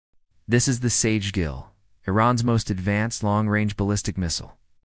This is the Sejjil, Iran's most advanced long-range ballistic missile.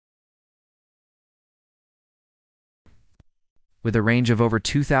 With a range of over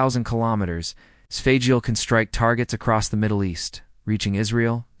 2,000 kilometers, Sejjil can strike targets across the Middle East, reaching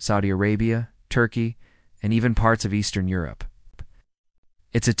Israel, Saudi Arabia, Turkey, and even parts of Eastern Europe.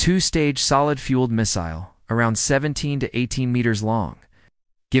 It's a two-stage solid-fueled missile, around 17 to 18 meters long,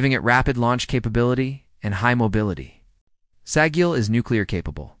 giving it rapid launch capability and high mobility. Sejjil is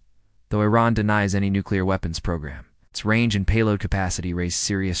nuclear-capable, though Iran denies any nuclear weapons program. Its range and payload capacity raise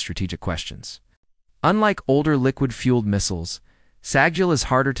serious strategic questions. Unlike older liquid-fueled missiles, Sejjil is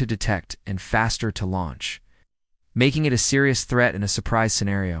harder to detect and faster to launch, making it a serious threat in a surprise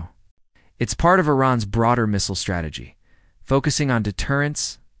scenario. It's part of Iran's broader missile strategy, focusing on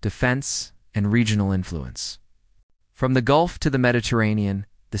deterrence, defense, and regional influence. From the Gulf to the Mediterranean,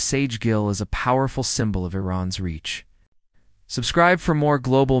 the Sejjil is a powerful symbol of Iran's reach. Subscribe for more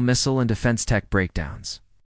global missile and defense tech breakdowns.